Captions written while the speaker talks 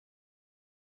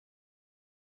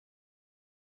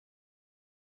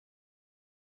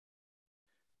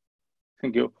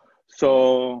Thank you.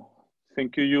 So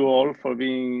thank you all for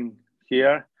being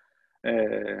here,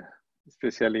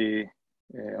 especially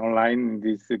online in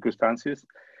these circumstances.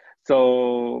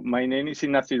 So my name is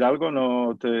Iñaki Hidalgo,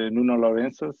 not Nuno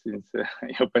Lorenzo, since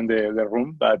I opened the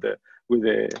room, but with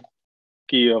the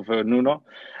key of Nuno.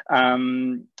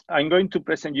 I'm going to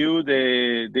present you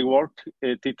the work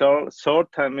titled Short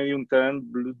and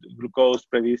Medium-Term Glucose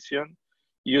Prediction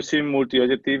using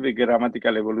Multi-Objective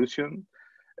Grammatical Evolution.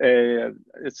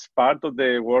 It's part of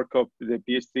the work of the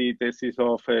PhD thesis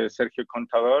of Sergio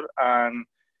Contador, and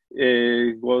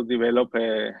it was developed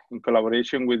in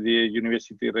collaboration with the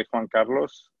University Rey Juan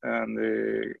Carlos and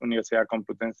the Universidad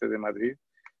Complutense de Madrid,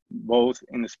 both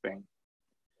in Spain.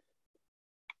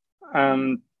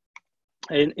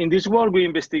 In this work, we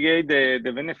investigate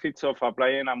the benefits of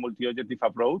applying a multi-objective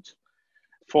approach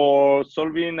for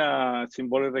solving a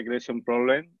symbolic regression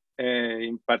problem,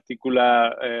 in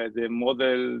particular, the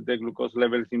model the glucose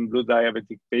levels in blue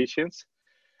diabetic patients,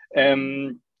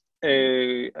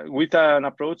 with an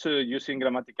approach using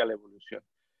grammatical evolution.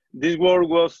 This work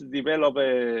was developed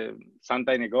some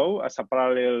time ago as a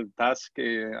parallel task,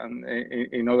 and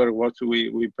in other works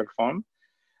we performed.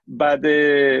 But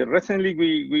recently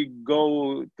we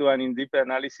go to an in-depth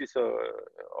analysis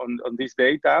on this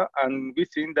data, and we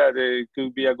think that it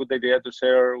could be a good idea to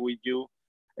share with you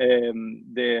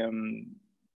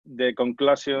the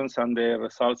conclusions and the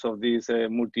results of this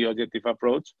multi-objective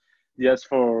approach,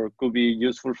 could be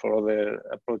useful for other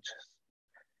approaches.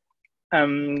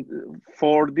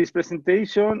 For this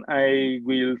presentation, I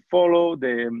will follow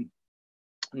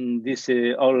this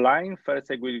outline. First,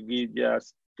 I will give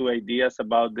just two ideas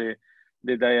about the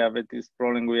diabetes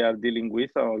problem we are dealing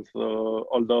with. Also,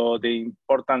 although the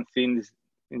important thing is,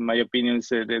 in my opinion, is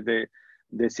the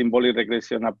symbolic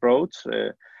regression approach.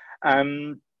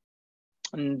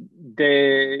 We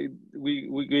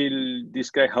will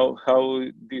describe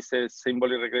how this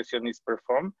symbolic regression is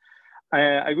performed.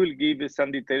 I will give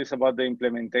some details about the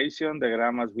implementation, the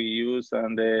grammars we use,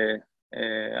 and the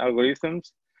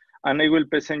algorithms, and I will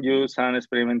present you some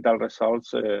experimental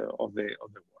results of the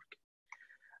work.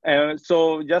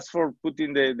 So just for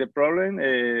putting the problem,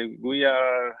 we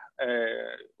are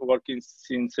working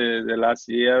since the last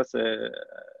years,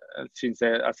 since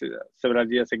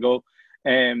several years ago,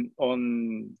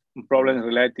 on problems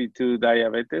related to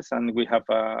diabetes, and we have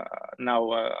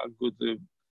now a good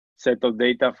set of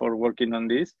data for working on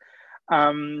this.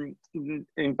 In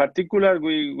particular,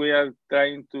 we are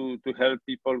trying to help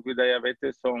people with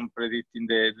diabetes on predicting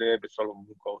the levels of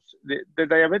glucose. The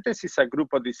diabetes is a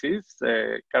group of disease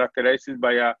characterized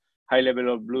by a high level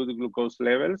of blood glucose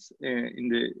levels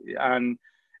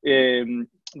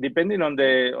depending on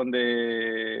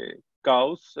the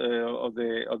cause of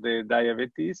the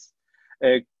diabetes,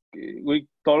 we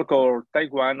talk of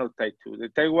type 1 or type 2. The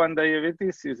type 1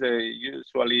 diabetes is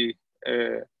usually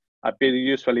appear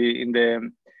usually in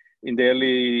the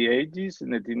early ages, in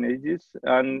the teenagers,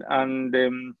 and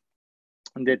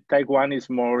the type 1 is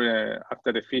more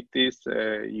after the 50s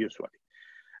usually.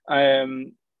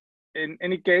 In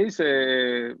any case,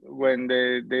 when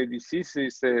the disease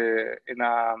is in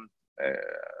a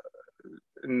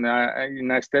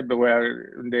step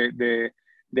where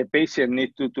the patient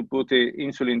needs to put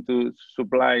insulin to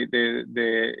supply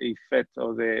the effect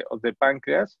of the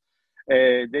pancreas,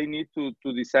 they need to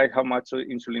decide how much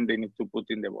insulin they need to put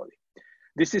in the body.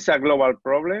 This is a global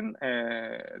problem.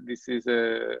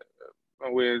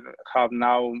 We have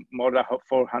now more than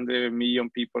 400 million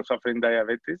people suffering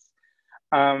diabetes.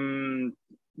 The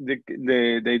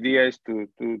idea is to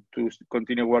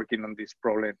continue working on this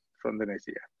problem from the next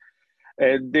year.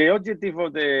 The objective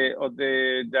of the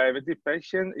diabetic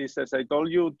patient is, as I told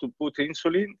you, to put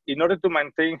insulin in order to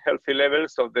maintain healthy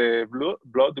levels of the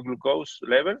blood glucose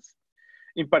levels.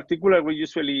 In particular, we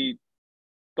usually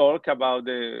talk about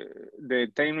the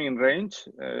timing range.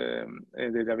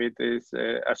 The Diabetes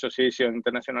Association,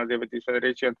 International Diabetes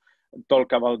Federation,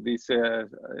 talk about this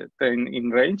timing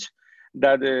range.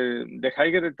 That the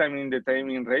higher the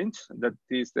timing range, that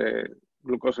is the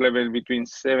glucose level between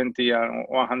 70 and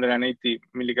 180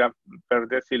 milligrams per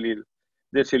deciliter,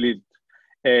 is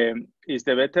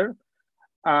the better.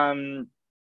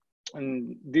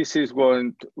 And this is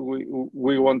what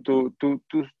we want to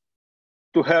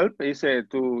help, is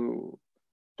to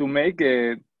make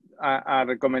a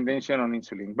recommendation on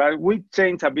insulin. But we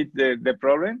change a bit the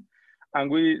problem, and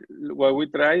what we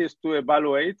try is to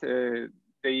evaluate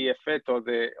the effect of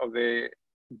the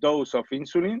dose of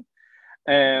insulin,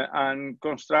 and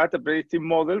construct a predictive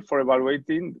model for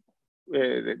evaluating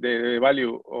the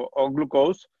value of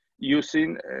glucose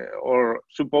using or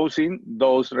supposing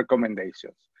those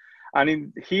recommendations. And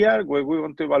in here, what we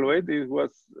want to evaluate is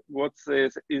what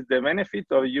is the benefit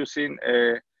of using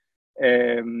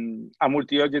a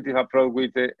multi-objective approach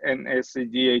with the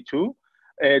NSGA-II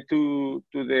to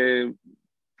the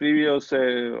previous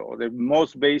or the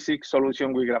most basic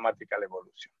solution with grammatical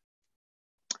evolution.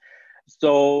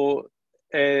 So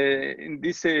in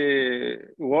this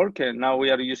work, now we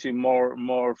are using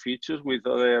more features with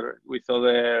other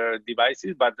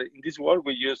devices. But in this work,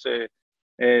 we use the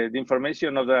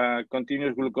information of the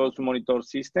continuous glucose monitor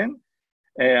system,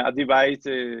 a device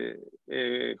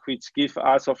which gives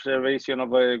us observation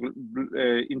of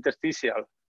interstitial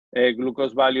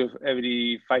glucose values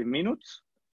every 5 minutes.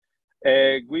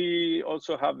 We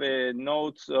also have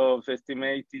notes of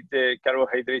estimated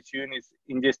carbohydrate units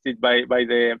ingested by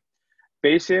the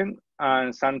patient,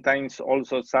 and sometimes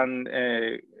also some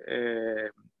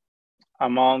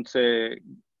amounts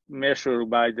measured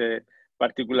by the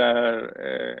particular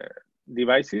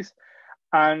devices.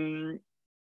 And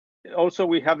also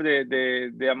we have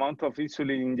the amount of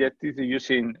insulin injected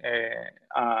using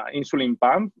insulin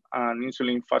pump and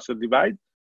insulin phosphodiesters.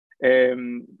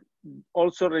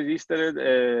 Also registered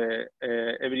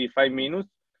every 5 minutes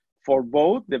for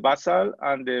both the basal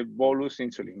and the bolus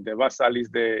insulin. The basal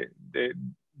is the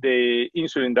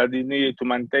insulin that is needed to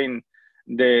maintain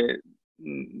the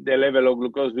level of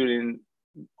glucose during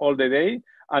all the day,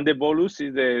 and the bolus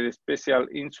is the special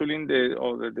insulin,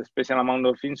 the special amount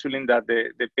of insulin that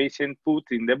the patient put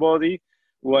in the body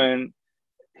when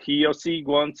he or she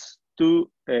wants to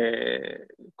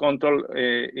control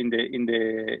in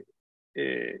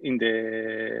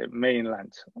the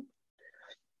mainland.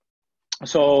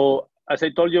 So as I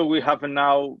told you, we have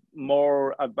now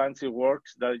more advanced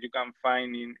works that you can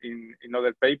find in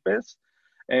other papers.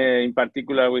 In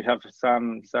particular, we have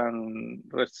some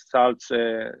results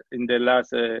in the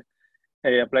last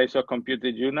Applied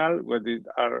Computer Journal, where they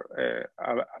are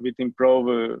a bit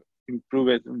improved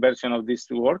version of this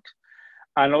work.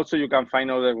 And also you can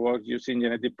find other work using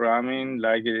genetic programming,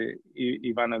 like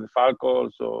Ivan and Falco,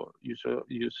 also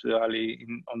usually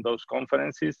on those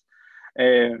conferences.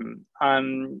 Here,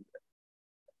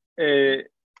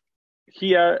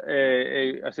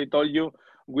 as I told you,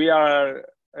 we are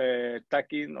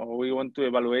tackling, or we want to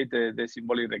evaluate the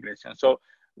symbolic regression. So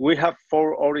we have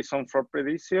four horizons for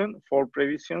prediction,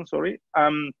 sorry.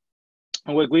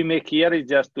 What we make here is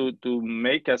just to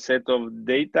make a set of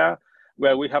data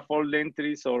where we have all the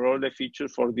entries or all the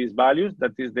features for these values.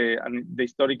 That is the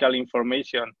historical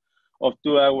information of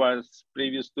 2 hours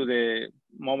previous to the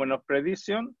moment of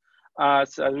prediction.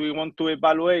 As we want to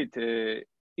evaluate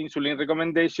insulin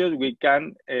recommendations, we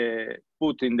can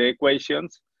put in the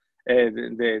equations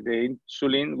the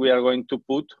insulin we are going to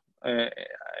put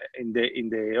in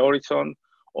the horizon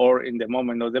or in the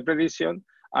moment of the prediction,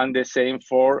 and the same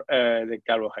for the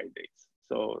carbohydrates.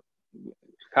 So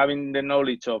having the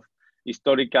knowledge of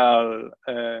historical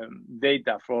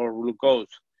data for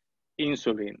glucose,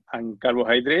 insulin, and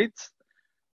carbohydrates,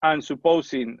 and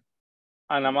supposing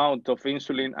an amount of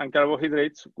insulin and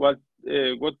carbohydrates, what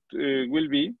will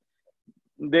be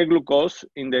the glucose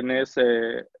in the next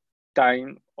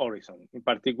time horizon, in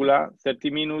particular 30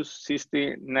 minutes,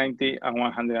 60, 90, and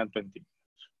 120 minutes.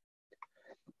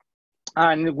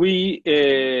 And we,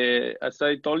 as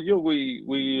I told you,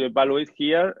 we evaluate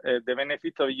here the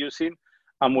benefit of using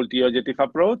a multi-objective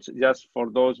approach. Just for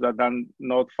those that are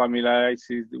not familiarized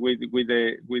with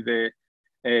the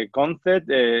concept,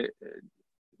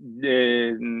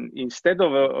 instead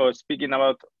of speaking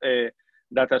about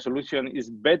that a solution is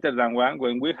better than one,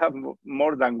 when we have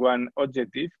more than one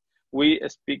objective, we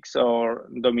speak our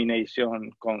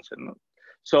domination concept. No?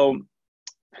 So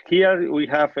here we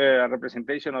have a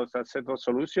representation of a set of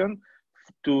solutions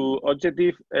to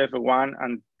objective F1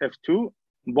 and F2,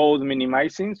 both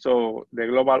minimizing, so the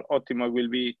global optimal will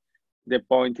be the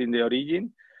point in the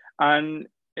origin. And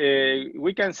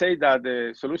we can say that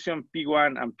the solution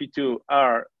P1 and P2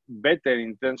 are better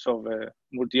in terms of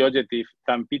multi-objective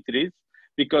than P3,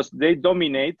 because they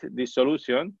dominate the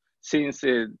solution, since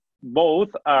both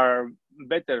are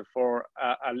better for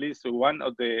at least one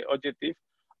of the objectives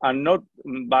and not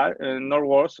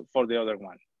worse for the other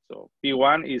one. So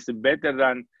P1 is better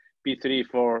than P3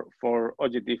 for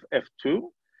objective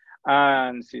F2,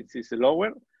 and since it's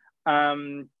lower,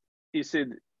 is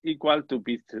equal to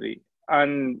P3.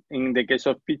 And in the case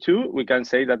of P2, we can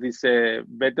say that it's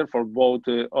better for both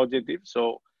objectives.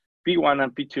 So P1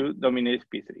 and P2 dominate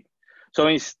P3. So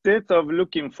instead of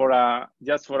looking for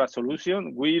just for a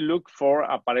solution, we look for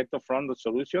a Pareto front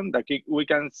solution that we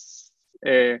can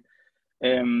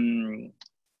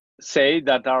say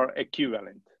that are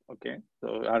equivalent, okay?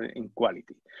 So are in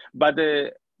quality. But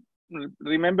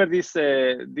remember this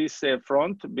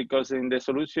front, because in the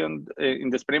solution, in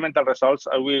the experimental results,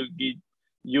 I will give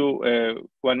you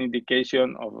one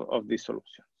indication of this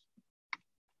solution.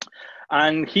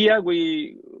 And here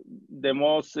the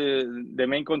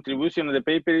main contribution of the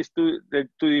paper is to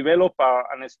develop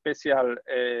a special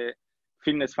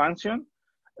fitness function,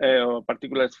 or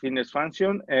particular fitness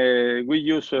function. We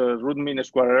use root mean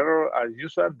square error as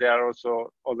usual. There are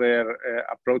also other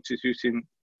approaches using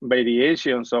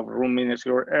variations of root mean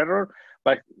square error,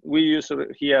 but we use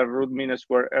here root mean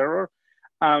square error.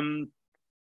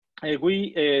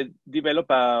 We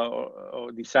develop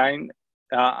or design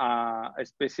a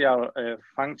special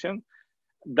function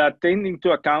that takes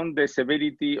into account the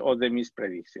severity of the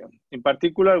misprediction. In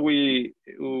particular, we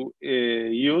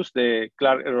use the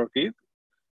Clarke Error Grid,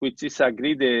 which is a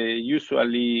grid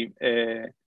usually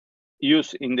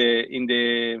used in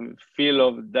the field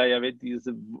of diabetes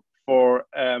for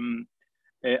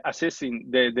assessing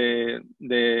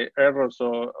the errors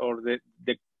or the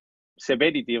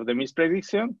severity of the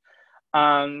misprediction.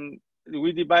 And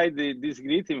we divide this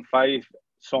grid in 5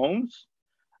 zones,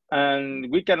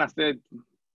 and we can assess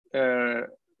the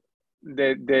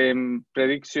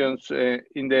predictions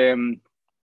in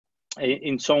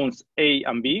zones A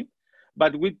and B,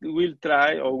 but we will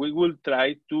try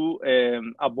to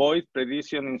avoid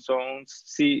prediction in zones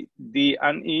C, D,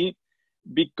 and E,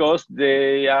 because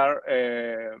they are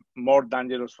more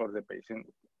dangerous for the patient.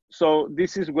 So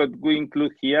this is what we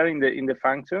include here in the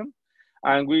function,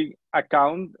 and we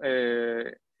account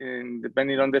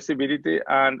depending on the severity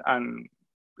and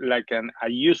like a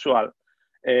usual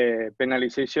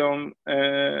penalization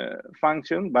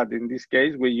function, but in this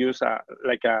case we use a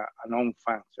known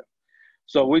function.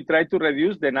 So we try to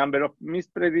reduce the number of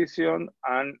misprediction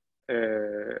and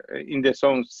in the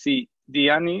zone C, D,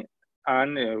 and E,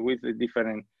 and with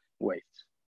different weights.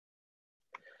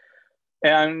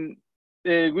 And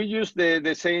we use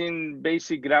the same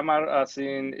basic grammar as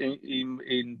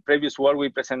in previous work. We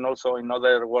present also in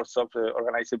other workshops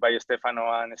organized by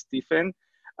Stefano and Stephen,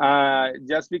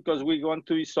 just because we want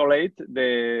to isolate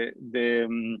the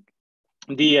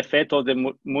effect of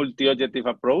the multi-objective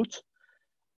approach.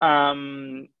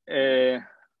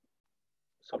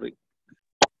 Sorry.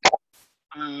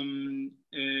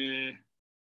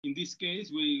 In this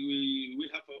case, we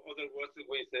have other works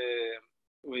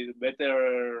with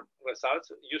better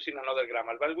results using another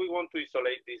grammar, but we want to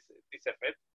isolate this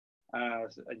effect,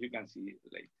 as you can see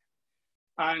later.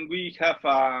 And we have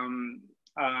a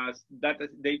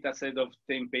data set of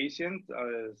 10 patients.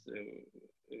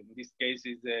 In this case,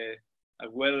 is a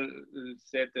well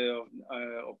set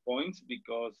of points,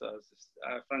 because as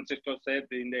Francesco said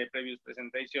in the previous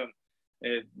presentation,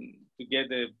 to get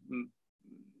the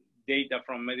data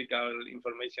from medical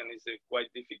information is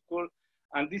quite difficult.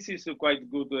 And this is a quite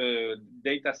good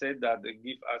data set that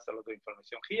gives us a lot of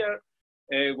information. Here,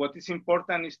 what is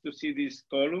important is to see this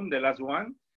column, the last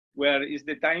one, where is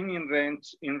the time in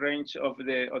range of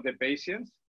the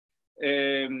patients.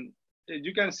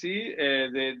 You can see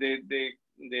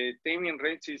the time in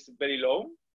range is very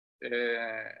low,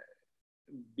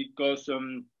 because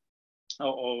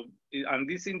and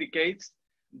this indicates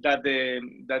that the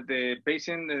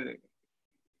patient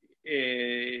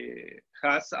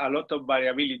has a lot of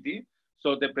variability,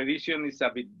 so the prediction is a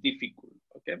bit difficult.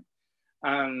 Okay,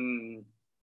 and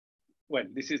well,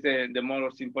 this is the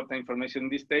most important information in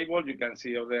this table. You can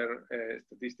see other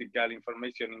statistical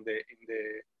information in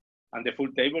the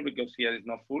full table, because here is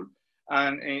not full,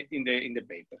 and in the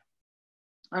paper.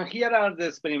 And here are the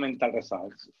experimental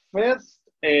results. First,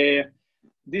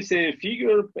 this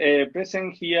figure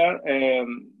present here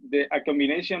a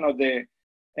combination of the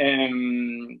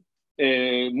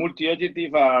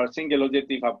multi-objective or single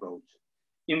objective approach.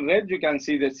 In red, you can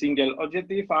see the single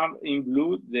objective, and in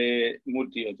blue, the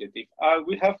multi-objective.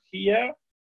 We have here,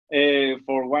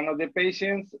 for one of the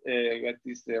patients, that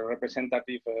is the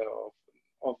representative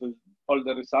of all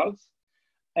the results,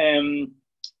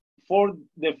 for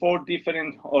the 4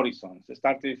 different horizons,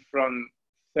 starting from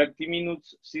 30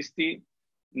 minutes, 60,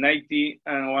 90,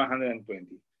 and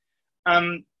 120.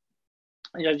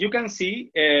 As you can see,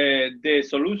 the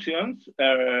solutions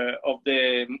of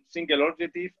the single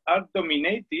objective are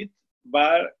dominated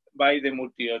by the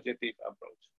multi-objective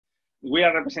approach. We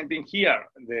are representing here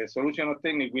the solution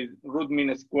obtained with root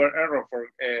mean square error for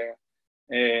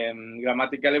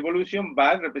grammatical evolution,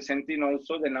 but representing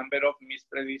also the number of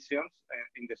mispredictions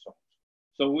in the zones.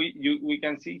 So we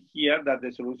can see here that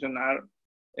the solutions are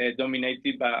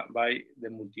dominated by the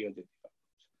multi-objective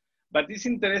approach. But it's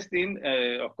interesting,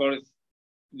 of course,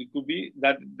 it could be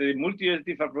that the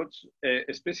multi-objective approach,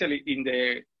 especially in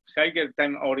the higher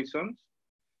time horizons,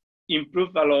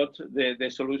 improve a lot the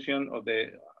solution of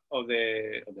the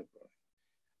problem.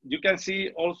 You can see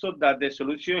also that the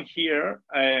solution here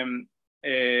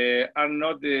are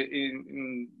not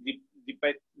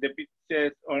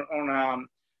depicted on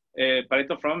a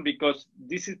Pareto form, because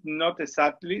this is not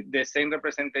exactly the same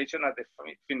representation as the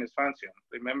fitness function.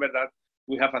 Remember that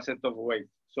we have a set of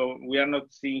weights. So we are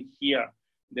not seeing here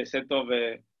the set of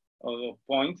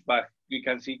points, but we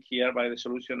can see here by the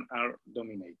solution are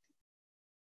dominated.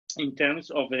 In terms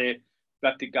of a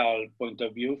practical point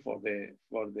of view for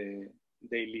the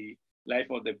daily life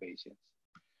of the patients.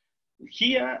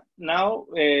 Here now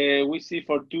we see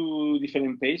for two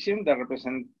different patients that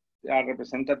are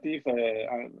representative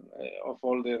of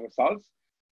all the results.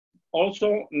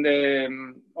 Also,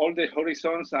 all the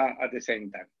horizons are at the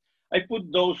same time. I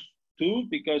put those two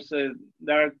because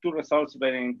there are two results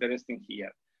very interesting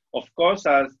here. Of course,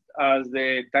 as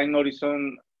the time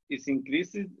horizon is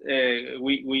increased,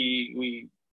 we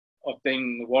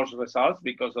obtain worse results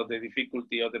because of the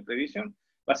difficulty of the prediction.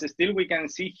 But still, we can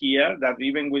see here that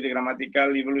even with the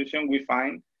grammatical evolution, we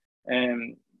found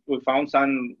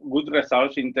some good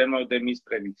results in terms of the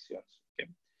mispredictions. Okay?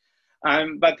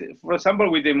 But for example,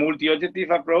 with the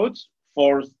multi-objective approach,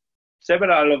 for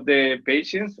several of the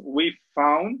patients, we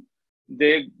found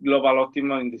the global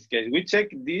optimum in this case. We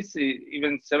checked this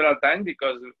even several times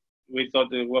because we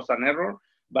thought it was an error,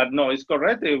 but no, it's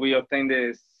correct. We obtained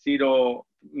the 0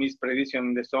 misprediction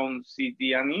in the zone C,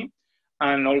 D, and E,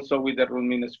 and also with the root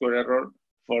mean square error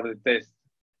for the test,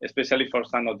 especially for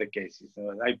some of the cases.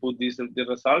 I put the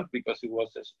result because it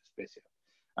was special.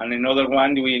 And another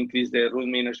one, we increased the root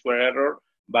mean square error,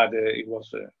 but it was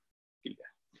clear.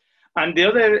 And the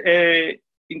other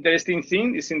interesting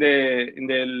thing is in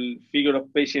the figure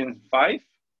of patient 5.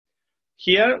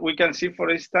 Here we can see, for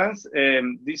instance,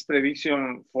 this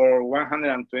prediction for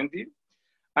 120.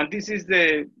 And this is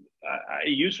the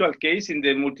usual case in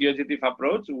the multi-objective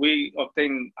approach. We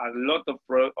obtain a lot of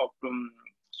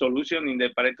solution in the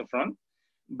Pareto front.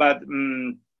 But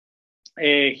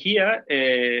here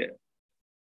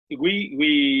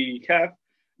we have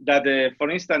that, for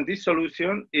instance, this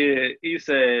solution is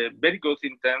very good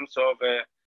in terms of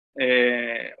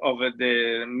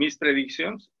the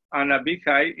mispredictions and a bit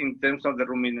high in terms of the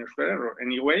root mean square error.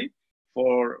 Anyway,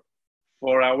 for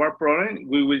our problem,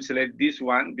 we will select this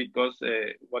one because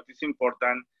what is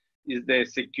important is the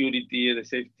security, the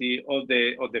safety of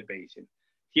the patient.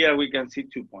 Here we can see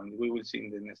 2 points. We will see in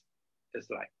the next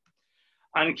slide.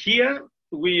 And here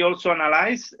we also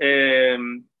analyze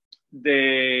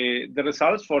the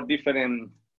results for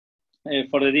different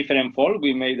for the different fold.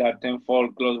 We made a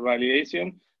 10-fold close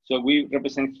validation. So we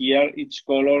represent here each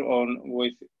color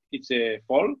with each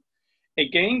fold.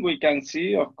 Again, we can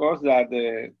see, of course, that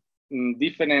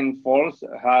different folds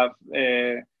have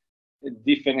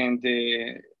different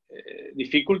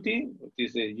difficulty, which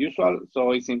is usual.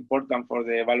 So it's important for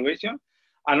the evaluation.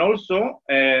 And also,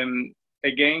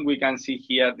 again, we can see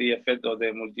here the effect of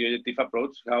the multi-objective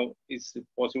approach, how it's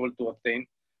possible to obtain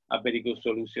a very good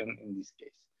solution in this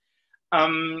case.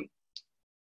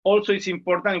 Also, it's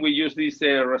important we use these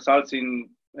results in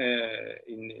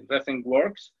recent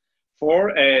works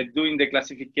for doing the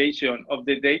classification of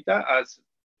the data as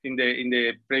in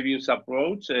the previous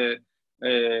approach,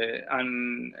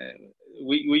 and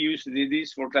we use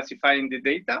this for classifying the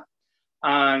data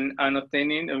and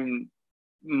obtaining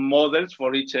models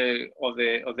for each of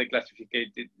the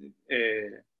classified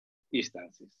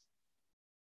instances.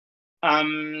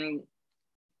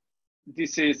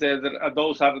 This is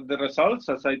those are the results.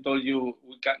 As I told you,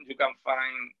 you can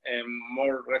find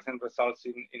more recent results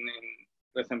in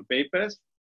recent papers.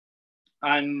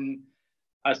 And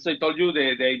as I told you,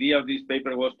 the idea of this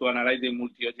paper was to analyze the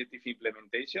multi-objective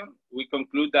implementation. We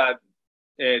conclude that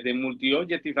the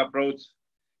multi-objective approach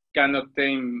can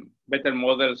obtain better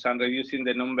models and reducing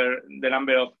the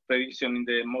number of predictions in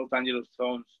the most dangerous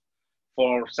zones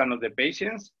for some of the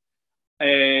patients.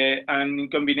 And in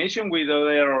combination with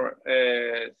other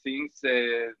things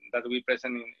that we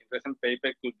present in recent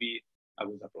paper could be a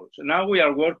good approach. So now we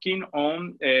are working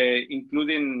on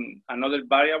including another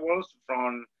variables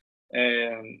from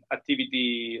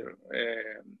activity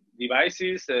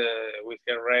devices with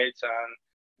heart rates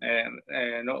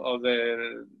and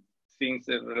other things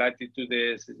related to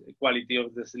the quality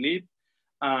of the sleep.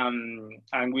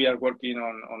 And we are working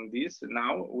on this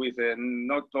now with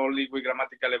not only with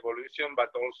grammatical evolution, but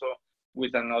also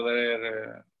with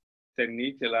another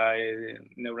technique like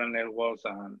neural networks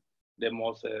and the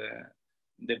most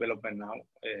developed now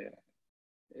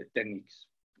techniques.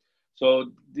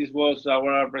 So this was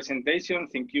our presentation.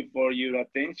 Thank you for your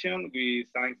attention. We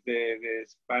thank the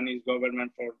Spanish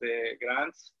government for the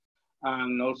grants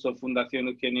and also Fundación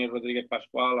Eugenio Rodríguez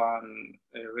Pascual and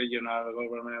Regional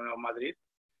Government of Madrid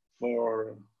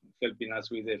for helping us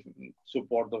with the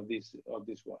support of this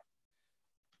work.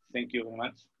 Thank you very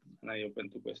much, and I open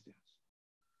to questions.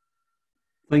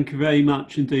 Thank you very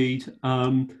much indeed.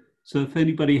 So if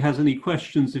anybody has any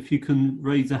questions, if you can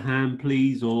raise a hand,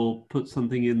 please, or put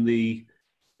something in the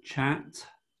chat.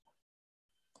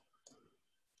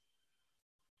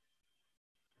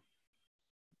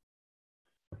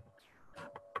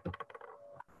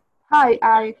 Hi,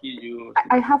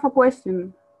 I have a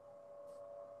question.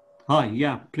 Hi,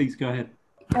 yeah, please go ahead.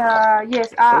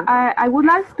 Yes, I would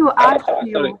like to ask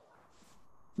you. Sorry.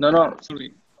 No,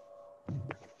 sorry.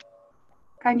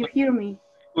 Can you hear me?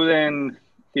 Couldn't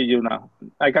hear you now.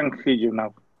 I can hear you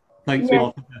now. Thanks,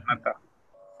 yes. Martha.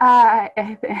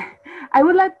 I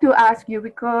would like to ask you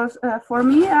because for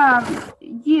me,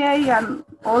 GA and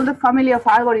all the family of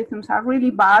algorithms are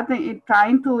really bad in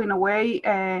trying to, in a way,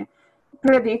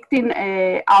 predicting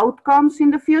outcomes in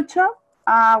the future.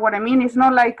 What I mean is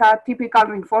not like a typical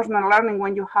reinforcement learning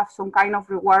when you have some kind of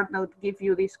reward that would give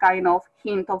you this kind of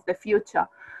hint of the future.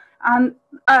 And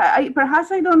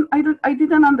perhaps I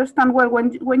didn't understand well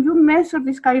when you measure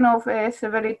this kind of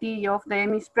severity of the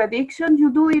misprediction,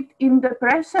 you do it in the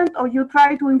present or you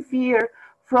try to infer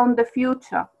from the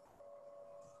future?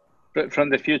 From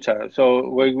the future. So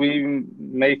what we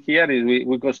make here is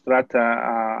we construct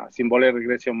a symbolic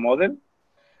regression model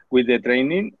with the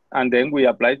training, and then we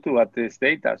apply to a test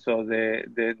data. So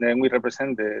then we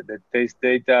represent the test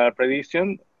data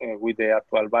prediction with the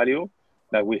actual value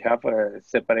that we have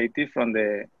separated from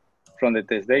the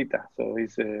test data. So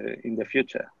it's in the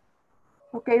future.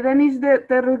 Okay, then is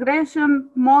the regression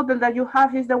model that you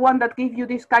have is the one that gives you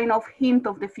this kind of hint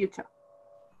of the future?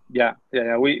 Yeah.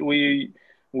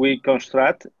 We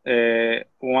construct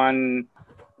one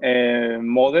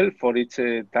model for each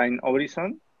time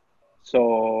horizon.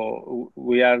 So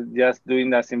we are just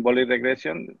doing the symbolic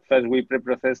regression. First, we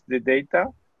pre-process the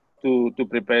data to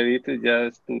prepare it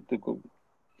just to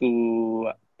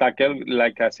tackle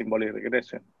like a symbolic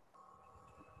regression.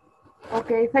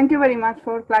 Okay, thank you very much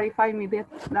for clarifying me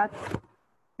that.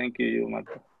 Thank you,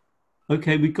 Marta.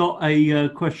 Okay, we got a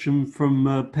question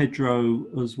from Pedro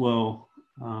as well.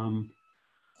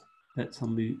 Let's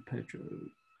unmute Pedro.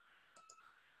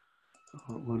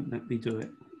 Oh, it won't let me do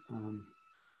it.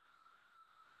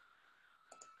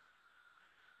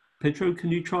 Pedro, can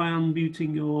you try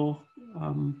unmuting your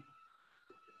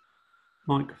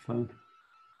microphone?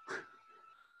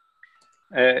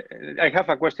 I have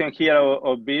a question here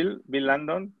of Bill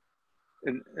Landon.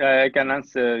 I can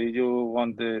answer if you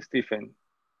want, Stephen.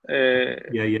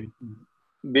 Yeah.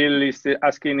 Bill is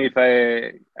asking if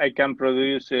I can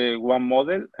produce one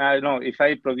model. No, if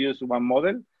I produce one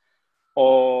model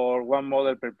or one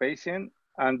model per patient,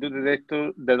 and do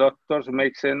the doctors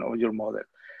make sense of your model?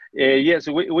 Yes,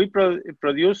 we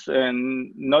produce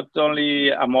not only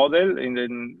a model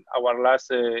in our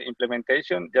last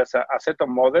implementation, just a set of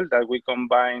models that we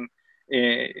combine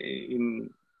in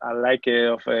a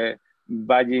of a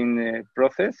badging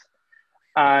process.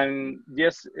 And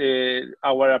yes,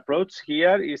 our approach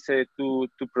here is to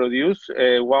produce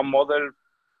one model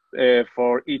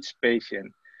for each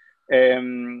patient,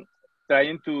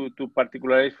 trying to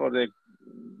particularize for the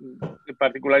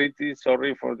particularity,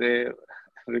 for the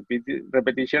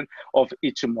repetition of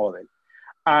each model.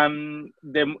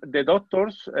 The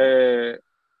doctors,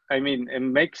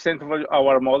 make sense of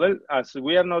our model, as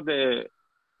we are not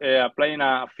applying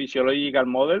a physiological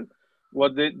model.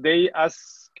 What they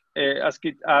asked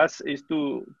us is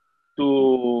to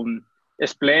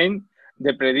explain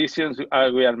the predictions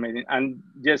we are making. And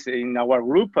just in our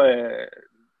group,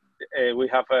 we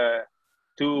have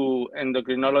two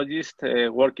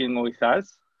endocrinologists working with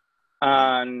us.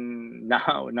 And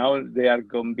now they are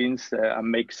convinced and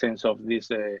make sense of this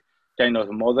kind of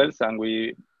models, and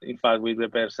we, in fact, we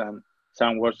prepare some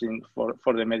works for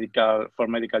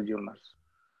medical journals.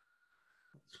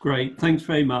 That's great. Thanks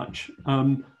very much.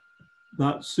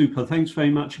 That's super. Thanks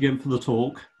very much again for the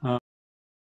talk.